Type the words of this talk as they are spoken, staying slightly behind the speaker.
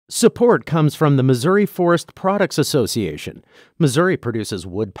Support comes from the Missouri Forest Products Association. Missouri produces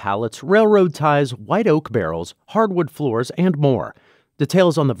wood pallets, railroad ties, white oak barrels, hardwood floors, and more.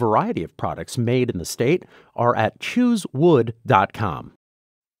 Details on the variety of products made in the state are at choosewood.com.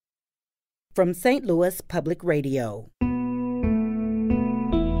 From St. Louis Public Radio.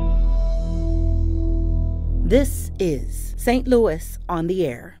 This is St. Louis on the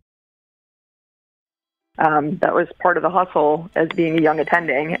Air. That was part of the hustle as being a young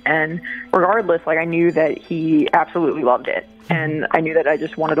attending. And regardless, I knew that he absolutely loved it. And I knew that I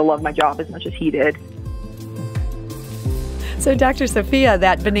just wanted to love my job as much as he did. So, Dr. Sophia,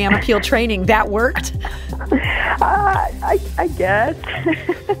 that banana peel training, that worked? I guess.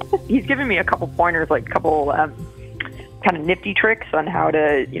 He's given me a couple pointers, like a couple kind of nifty tricks on how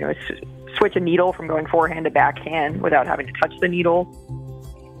to, switch a needle from going forehand to backhand without having to touch the needle.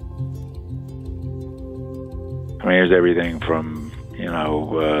 I mean, there's everything from,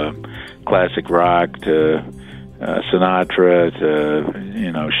 classic rock to Sinatra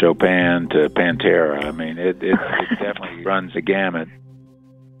to, Chopin to Pantera. I mean, it definitely runs the gamut.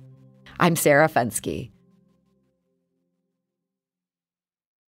 I'm Sarah Fensky.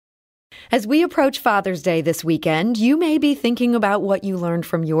 As we approach Father's Day this weekend, you may be thinking about what you learned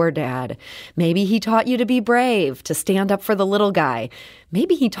from your dad. Maybe he taught you to be brave, to stand up for the little guy.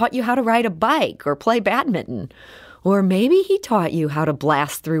 Maybe he taught you how to ride a bike or play badminton. Or maybe he taught you how to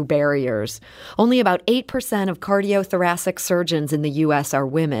blast through barriers. Only about 8% of cardiothoracic surgeons in the U.S. are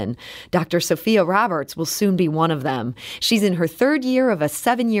women. Dr. Sophia Roberts will soon be one of them. She's in her third year of a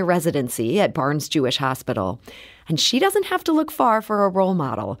 7-year residency at Barnes Jewish Hospital. And she doesn't have to look far for a role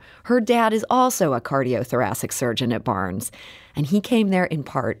model. Her dad is also a cardiothoracic surgeon at Barnes, and he came there in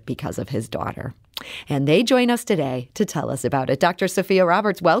part because of his daughter. And they join us today to tell us about it. Dr. Sophia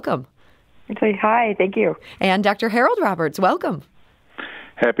Roberts, welcome. Hi, thank you. And Dr. Harold Roberts, welcome.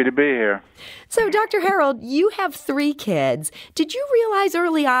 Happy to be here. So, Dr. Harold, you have 3 kids. Did you realize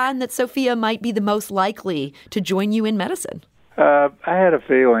early on that Sophia might be the most likely to join you in medicine? I had a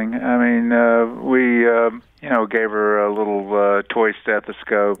feeling. I mean, we, gave her a little toy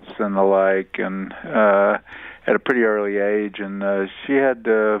stethoscopes and the like, and at a pretty early age, and she had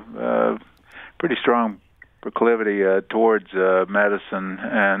pretty strong proclivity towards medicine.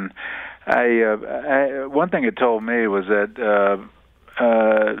 And I one thing it told me was that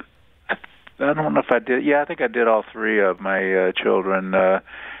I don't know if I did. Yeah, I think I did all 3 of my children.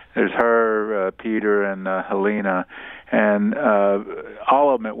 There's her, Peter, and Helena. And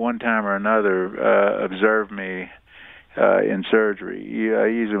all of them at one time or another observed me in surgery,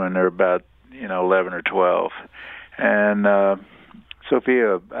 usually when they're about 11 or 12. And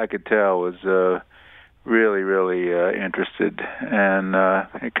Sophia, I could tell, was really, really interested, and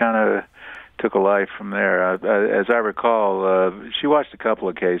it kind of took a life from there. As I recall, she watched a couple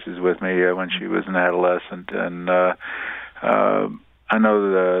of cases with me when she was an adolescent, and I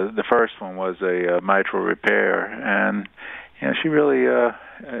know the first one was a mitral repair, and she really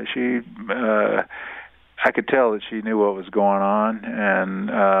I could tell that she knew what was going on,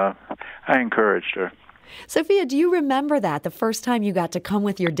 and I encouraged her. Sophia, do you remember that, the first time you got to come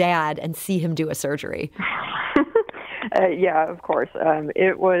with your dad and see him do a surgery? Yeah, of course.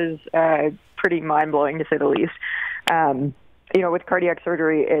 It was pretty mind-blowing, to say the least. With cardiac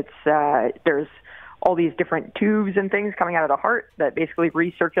surgery, it's there's all these different tubes and things coming out of the heart that basically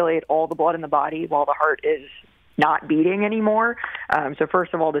recirculate all the blood in the body while the heart is not beating anymore. So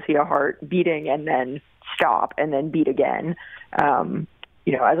first of all, to see a heart beating and then stop and then beat again,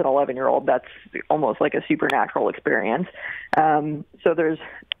 as an 11-year-old, that's almost like a supernatural experience. So there's,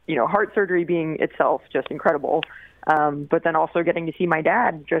 heart surgery being itself just incredible. But then also getting to see my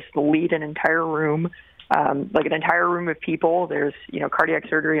dad just lead an entire room, like an entire room of people. There's, cardiac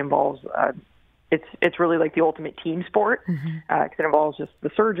surgery involves, it's really like the ultimate team sport, because it involves just the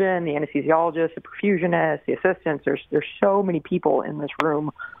surgeon, the anesthesiologist, the perfusionist, the assistants. There's so many people in this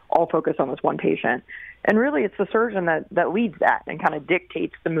room, all focused on this one patient. And really, it's the surgeon that leads that and kind of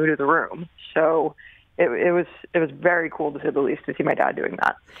dictates the mood of the room. So it was very cool, to say the least, to see my dad doing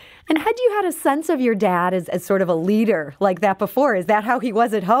that. And had you had a sense of your dad as sort of a leader like that before? Is that how he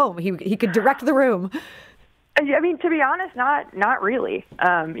was at home? He could direct the room? I mean, to be honest, not really.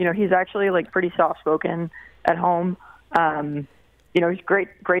 He's actually pretty soft-spoken at home. He's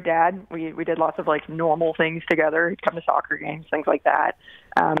great dad. We did lots of normal things together. He'd come to soccer games, things like that.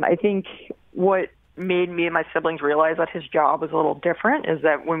 I think what made me and my siblings realize that his job was a little different is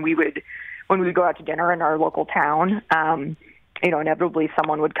that when we would go out to dinner in our local town, inevitably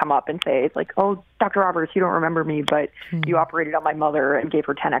someone would come up and say, "Oh, Dr. Roberts, you don't remember me, but you operated on my mother and gave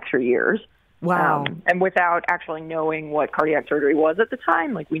her 10 extra years." Wow. And without actually knowing what cardiac surgery was at the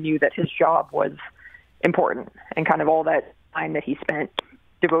time, like we knew that his job was important, and kind of all that time that he spent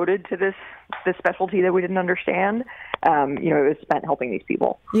devoted to this specialty that we didn't understand, it was spent helping these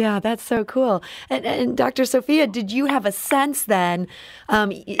people. Yeah, that's so cool. And Dr. Sophia, did you have a sense then,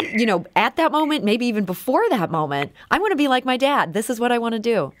 at that moment, maybe even before that moment, I want to be like my dad. This is what I want to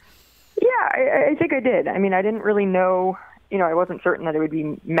do. Yeah, I think I did. I mean, I didn't really know, I wasn't certain that it would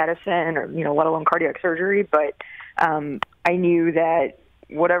be medicine or, let alone cardiac surgery, but I knew that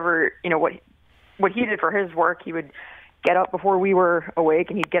whatever, what he did for his work, he would get up before we were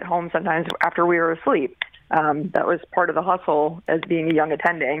awake, and he'd get home sometimes after we were asleep. That was part of the hustle as being a young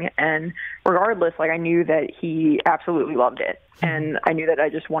attending. And regardless, I knew that he absolutely loved it. And I knew that I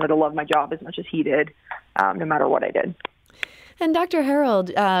just wanted to love my job as much as he did, no matter what I did. And Dr. Harold,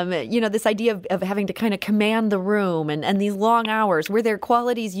 this idea of having to kind of command the room and these long hours, were there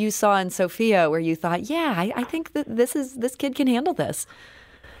qualities you saw in Sophia where you thought, yeah, I think that this kid can handle this?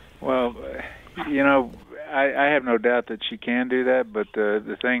 Well, I have no doubt that she can do that, but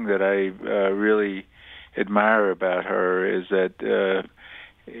the thing that I really admire about her is that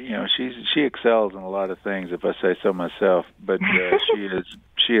she excels in a lot of things, if I say so myself. But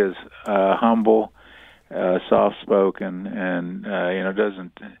she is humble, soft-spoken, and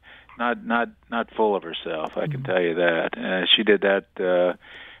doesn't not full of herself. I can tell you that. She did that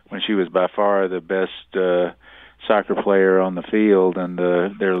when she was by far the best soccer player on the field and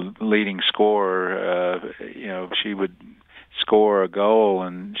their leading scorer. She would score a goal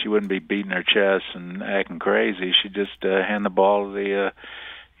and she wouldn't be beating her chest and acting crazy. She'd just hand the ball to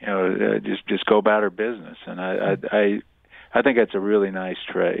just go about her business. And I think that's a really nice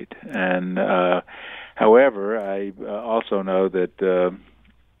trait. And however, I also know that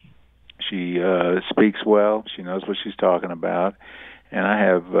she speaks well. She knows what she's talking about, and I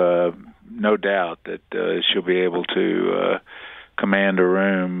have no doubt that she'll be able to command a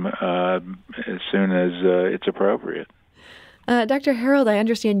room as soon as it's appropriate. Dr. Harold, I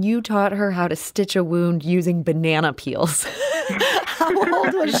understand you taught her how to stitch a wound using banana peels. How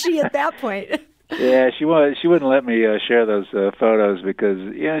old was she at that point? Yeah, she wouldn't let me share those photos because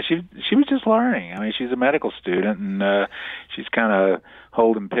she was just learning. I mean, she's a medical student and she's kind of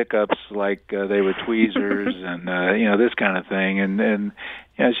holding pickups like they were tweezers and this kind of thing. And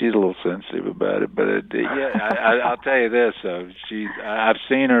she's a little sensitive about it. But I'll tell you this: I've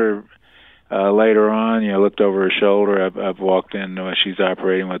seen her later on. Looked over her shoulder. I've walked in when she's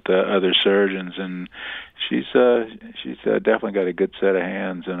operating with the other surgeons, and she's definitely got a good set of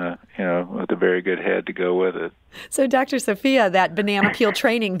hands and with a very good head to go with it. So, Dr. Sophia, that banana peel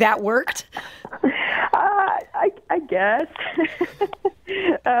training, that worked? I guess.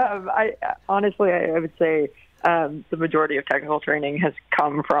 I honestly would say the majority of technical training has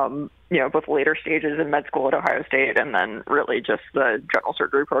come from both later stages in med school at Ohio State and then really just the general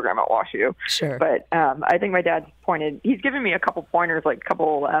surgery program at WashU. Sure. But I think my dad's he's given me a couple pointers, like a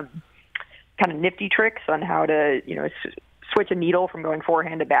couple kind of nifty tricks on how to switch a needle from going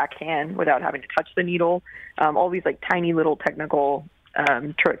forehand to backhand without having to touch the needle. All these tiny little technical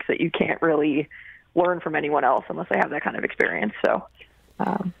tricks that you can't really learn from anyone else unless they have that kind of experience. So,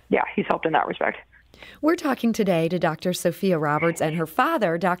 he's helped in that respect. We're talking today to Dr. Sophia Roberts and her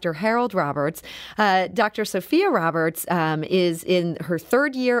father, Dr. Harold Roberts. Dr. Sophia Roberts is in her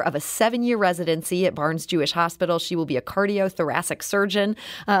third year of a 7-year residency at Barnes Jewish Hospital. She will be a cardiothoracic surgeon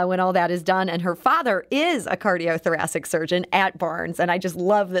when all that is done. And her father is a cardiothoracic surgeon at Barnes. And I just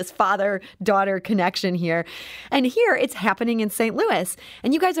love this father-daughter connection here. And here it's happening in St. Louis.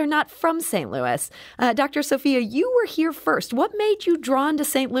 And you guys are not from St. Louis. Dr. Sophia, you were here first. What made you drawn to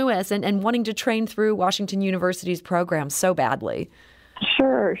St. Louis and wanting to train through Washington University's program so badly?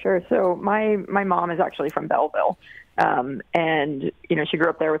 Sure. So my mom is actually from Belleville, and she grew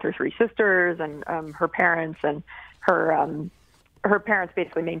up there with her 3 sisters and her parents, and her parents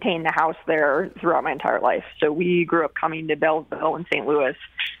basically maintained the house there throughout my entire life. So we grew up coming to Belleville and St. Louis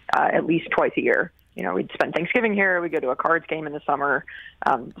at least twice a year. We'd spend Thanksgiving here. We'd go to a Cards game in the summer.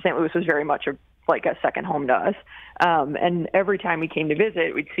 St. Louis was very much like a second home to us. And every time we came to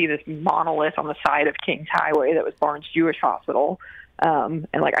visit, we'd see this monolith on the side of Kings Highway that was Barnes Jewish Hospital. And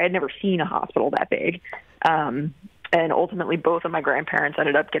I had never seen a hospital that big. And ultimately, both of my grandparents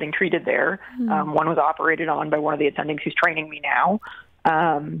ended up getting treated there. One was operated on by one of the attendings who's training me now,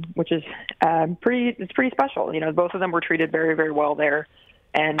 which is pretty special. Both of them were treated very, very well there.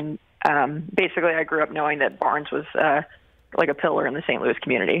 And basically, I grew up knowing that Barnes was like a pillar in the St. Louis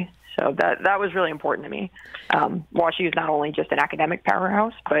community. So that was really important to me. WashU is not only just an academic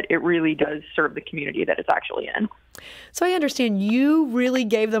powerhouse, but it really does serve the community that it's actually in. So I understand you really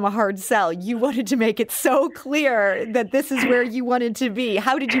gave them a hard sell. You wanted to make it so clear that this is where you wanted to be.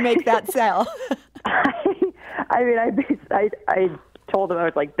 How did you make that sell? I mean, I told them, I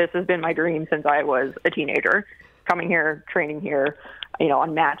was like, this has been my dream since I was a teenager. Coming here, training here,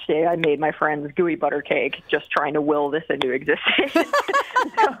 on match day, I made my friends gooey butter cake, just trying to will this into existence.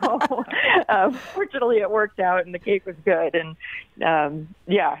 So, fortunately, it worked out, and the cake was good. And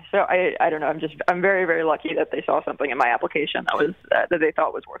so I don't know. I'm very, very lucky that they saw something in my application that they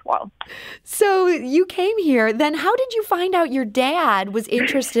thought was worthwhile. So you came here. Then how did you find out your dad was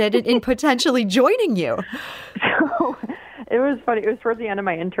interested in potentially joining you? So it was funny. It was towards the end of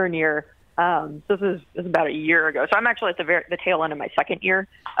my intern year. This was about a year ago. So I'm actually at the tail end of my second year,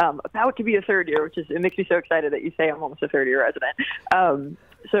 about to be a third year, it makes me so excited that you say I'm almost a third year resident.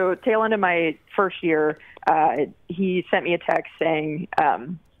 So tail end of my first year, he sent me a text saying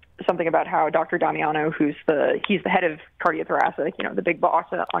something about how Dr. Damiano, he's the head of cardiothoracic, the big boss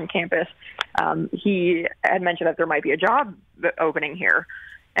on campus, he had mentioned that there might be a job opening here.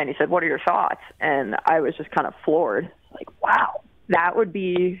 And he said, "What are your thoughts?" And I was just kind of floored, like, wow, that would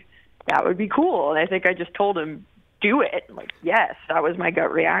be cool. And I think I just told him, do it. I'm like, yes, that was my gut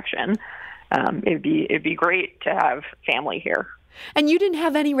reaction. It'd be great to have family here. And you didn't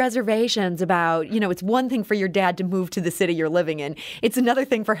have any reservations about, it's one thing for your dad to move to the city you're living in. It's another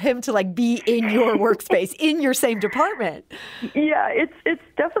thing for him to be in your workspace, in your same department. Yeah, it's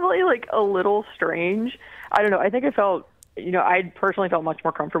definitely a little strange. I don't know. I think I felt, I personally felt much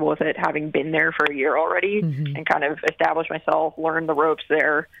more comfortable with it having been there for a year already and kind of established myself, learned the ropes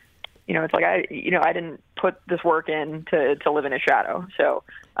there. It's like I didn't put this work in to live in his shadow. So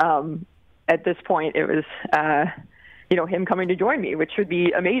at this point, it was, him coming to join me, which would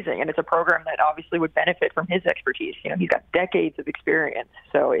be amazing. And it's a program that obviously would benefit from his expertise. He's got decades of experience.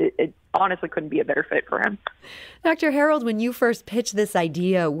 So it honestly couldn't be a better fit for him. Dr. Harold, when you first pitched this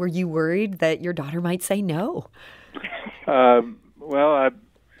idea, were you worried that your daughter might say no? Well,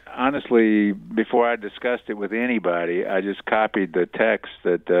 honestly, before I discussed it with anybody, I just copied the text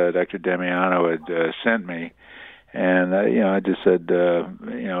that Dr. Damiano had sent me. And, I just said,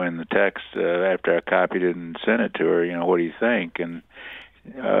 in the text, after I copied it and sent it to her, what do you think? And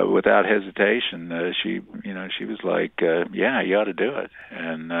without hesitation, she was like, yeah, you ought to do it.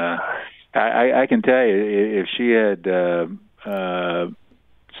 And I can tell you, if she had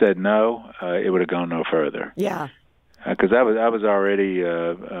said no, it would have gone no further. Yeah. Because I was already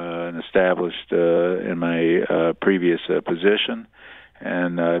established in my previous position,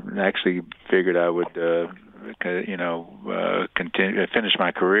 and actually figured I would, finish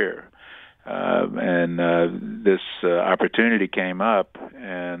my career. And this opportunity came up,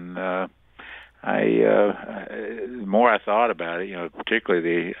 and the more I thought about it,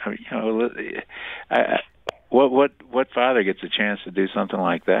 particularly what father gets a chance to do something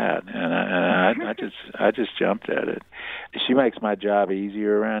like that? And I just jumped at it. She makes my job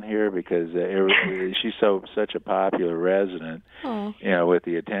easier around here because she's such a popular resident. Aww. With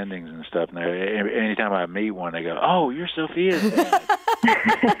the attendings and stuff. And anytime I meet one, they go, "Oh, you're Sophia's dad."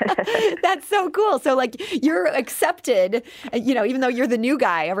 That's so cool. So you're accepted, even though you're the new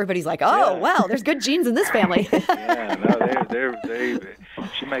guy, everybody's like, "Oh, yeah. Well, there's good genes in this family." Yeah, no,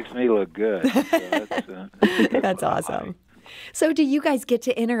 she makes me look good. So that's awesome. So do you guys get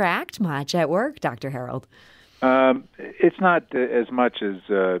to interact much at work, Dr. Harold? It's not as much as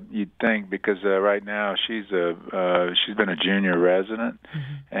you'd think, because right now she's been a junior resident,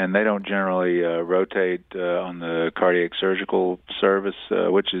 and they don't generally rotate on the cardiac surgical service,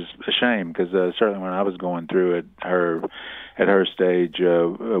 which is a shame, because certainly when I was going through it, at her stage,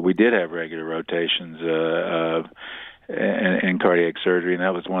 we did have regular rotations in cardiac surgery, and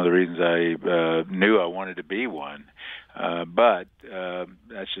that was one of the reasons I knew I wanted to be one. But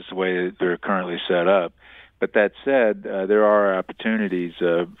that's just the way that they're currently set up. But that said, there are opportunities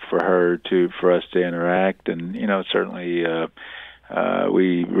for us to interact, and certainly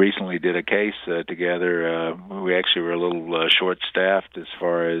we recently did a case together. We actually were a little short-staffed as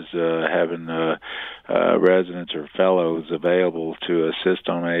far as having residents or fellows available to assist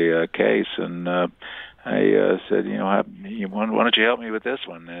on a case, and I said, why don't you help me with this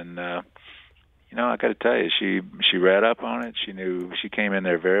one? And I got to tell you, she read up on it. She came in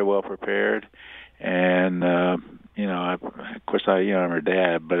there very well prepared. And, of course, I'm her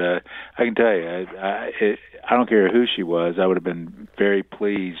dad, but I can tell you, I don't care who she was. I would have been very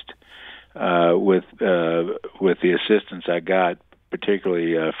pleased with the assistance I got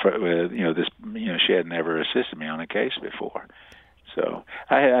particularly this she had never assisted me on a case before. So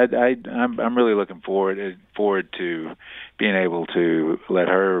I'm really looking forward to being able to let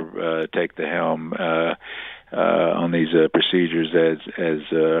her take the helm on these procedures as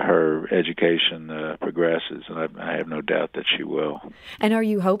her education progresses, and I have no doubt that she will. And are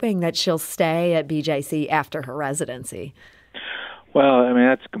you hoping that she'll stay at BJC after her residency? Well, I mean,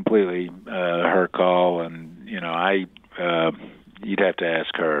 that's completely her call, and you'd have to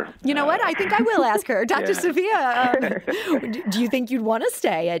ask her. You know what? I think I will ask her. Dr. Sophia, do you think you'd want to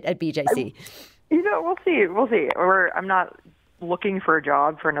stay at BJC? We'll see. I'm not looking for a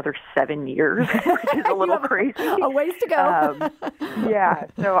job for another 7 years, which is a little crazy. A ways to go. Yeah.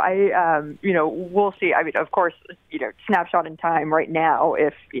 So we'll see. I mean, of course, snapshot in time right now,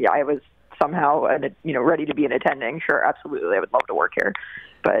 if I was somehow, ready to be an attending, sure, absolutely, I would love to work here.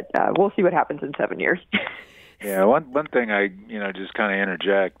 But we'll see what happens in 7 years. Yeah, one thing I just kind of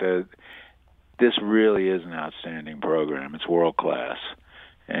interject. This really is an outstanding program. It's world class,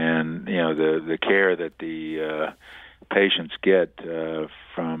 and the care that the patients get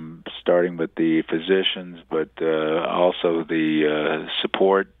from starting with the physicians, but also the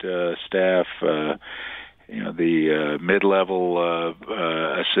support staff, the mid-level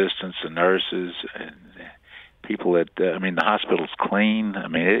assistants and nurses. And people that the hospital's clean. I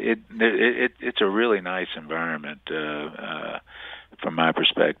mean, it's a really nice environment from my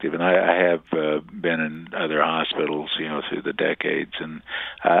perspective, and I have been in other hospitals, through the decades, and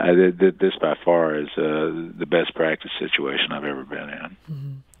this by far is the best practice situation I've ever been in.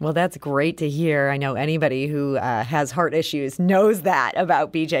 Mm-hmm. Well, that's great to hear. I know anybody who has heart issues knows that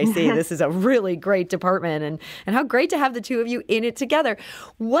about BJC. This is a really great department, and how great to have the two of you in it together.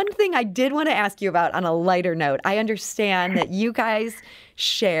 One thing I did want to ask you about on a lighter note, I understand that you guys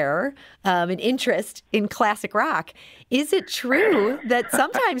share an interest in classic rock. Is it true that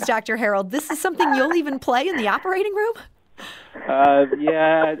sometimes, Dr. Harold, this is something you'll even play in the operating room?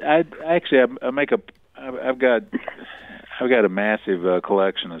 Yeah, I've got a massive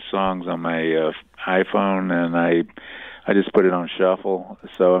collection of songs on my iPhone, and I just put it on shuffle.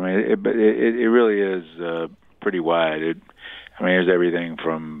 So it really is pretty wide. There's everything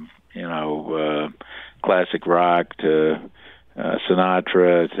from classic rock to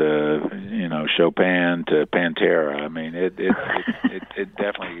Sinatra to Chopin to Pantera. It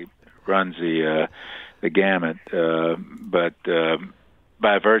definitely runs the gamut, but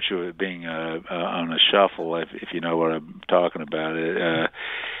by virtue of it being on a shuffle, if you know what I'm talking about,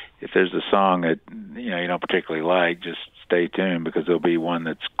 if there's a song that you don't particularly like, just stay tuned, because there'll be one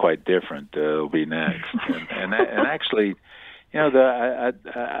that's quite different. It'll be next, and actually, as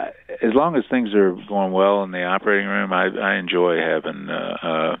long as things are going well in the operating room, I enjoy having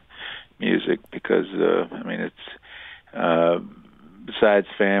music, because it's besides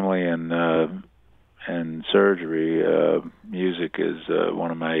family and surgery, music is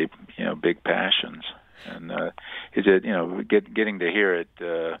one of my big passions, and getting to hear it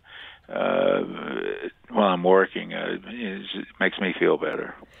while I'm working makes me feel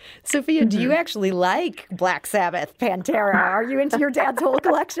better. Sophia, do you actually like Black Sabbath, Pantera? Are you into your dad's whole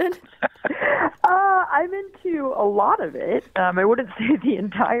collection? I'm into a lot of it. I wouldn't say the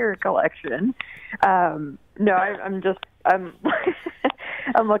entire collection. No, I'm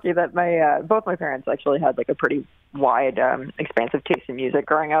I'm lucky that both my parents actually had a pretty wide, expansive taste in music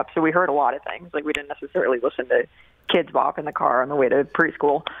growing up. So we heard a lot of things. We didn't necessarily listen to Kids Bop in the car on the way to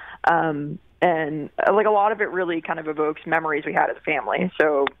preschool. And a lot of it really kind of evokes memories we had as a family.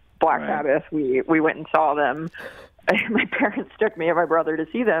 So Black Sabbath, we went and saw them. My parents took me and my brother to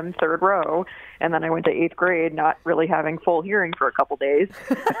see them, third row, and then I went to 8th grade, not really having full hearing for a couple days.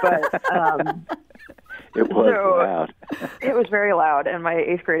 But it was loud. It was very loud, and my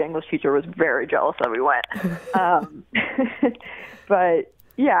 8th grade English teacher was very jealous that we went. But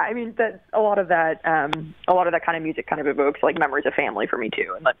yeah, that a lot of that kind of music kind of evokes memories of family for me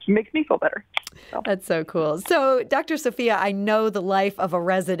too, and that makes me feel better. So. That's so cool. So, Dr. Sophia, I know the life of a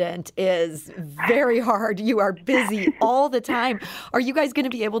resident is very hard. You are busy all the time. Are you guys going to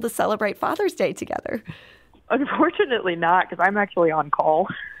be able to celebrate Father's Day together? Unfortunately not, because I'm actually on call.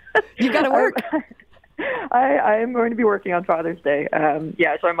 You got to work. I am going to be working on Father's Day. So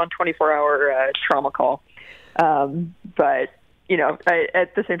I'm on 24-hour trauma call. But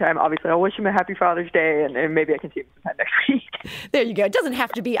at the same time, obviously, I'll wish him a happy Father's Day, and maybe I can see him sometime next week. There you go. It doesn't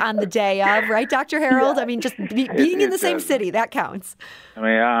have to be on the day of, right, Dr. Harold? Yeah. Just being in the same city, that counts.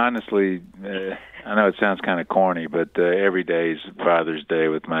 Honestly, I know it sounds kind of corny, but every day is Father's Day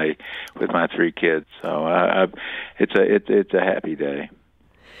with my 3 kids, so it's a happy day.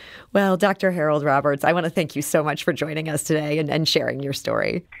 Well, Dr. Harold Roberts, I want to thank you so much for joining us today and sharing your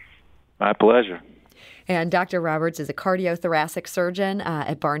story. My pleasure. And Dr. Roberts is a cardiothoracic surgeon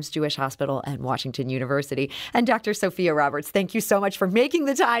at Barnes Jewish Hospital and Washington University. And Dr. Sophia Roberts, thank you so much for making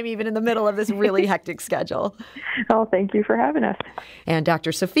the time even in the middle of this really hectic schedule. Oh, thank you for having us. And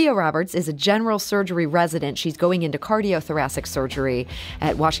Dr. Sophia Roberts is a general surgery resident. She's going into cardiothoracic surgery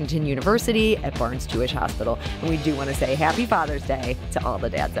at Washington University at Barnes Jewish Hospital. And we do want to say Happy Father's Day to all the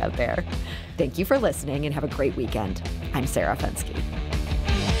dads out there. Thank you for listening and have a great weekend. I'm Sarah Fensky.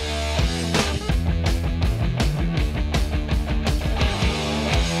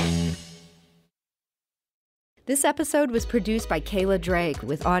 This episode was produced by Kayla Drake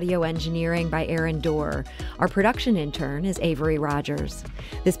with audio engineering by Aaron Dorr. Our production intern is Avery Rogers.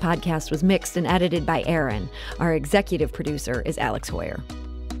 This podcast was mixed and edited by Aaron. Our executive producer is Alex Hoyer.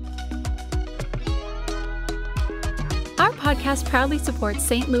 Our podcast proudly supports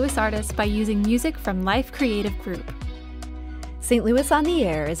St. Louis artists by using music from Life Creative Group. St. Louis on the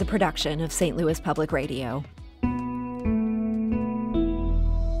Air is a production of St. Louis Public Radio.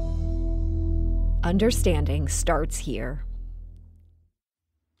 Understanding starts here.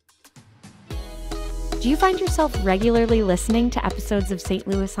 Do you find yourself regularly listening to episodes of St.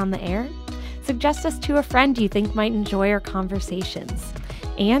 Louis on the Air? Suggest us to a friend you think might enjoy our conversations.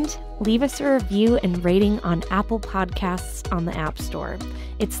 And leave us a review and rating on Apple Podcasts on the App Store.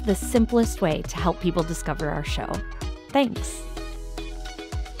 It's the simplest way to help people discover our show. Thanks.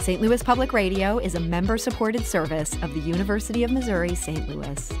 St. Louis Public Radio is a member-supported service of the University of Missouri, St.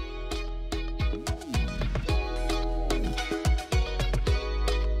 Louis.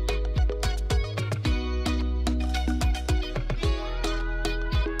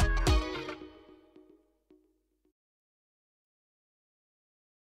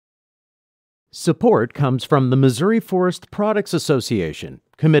 Support comes from the Missouri Forest Products Association,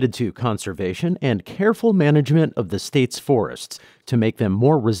 committed to conservation and careful management of the state's forests to make them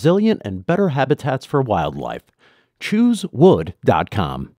more resilient and better habitats for wildlife. ChooseWood.com.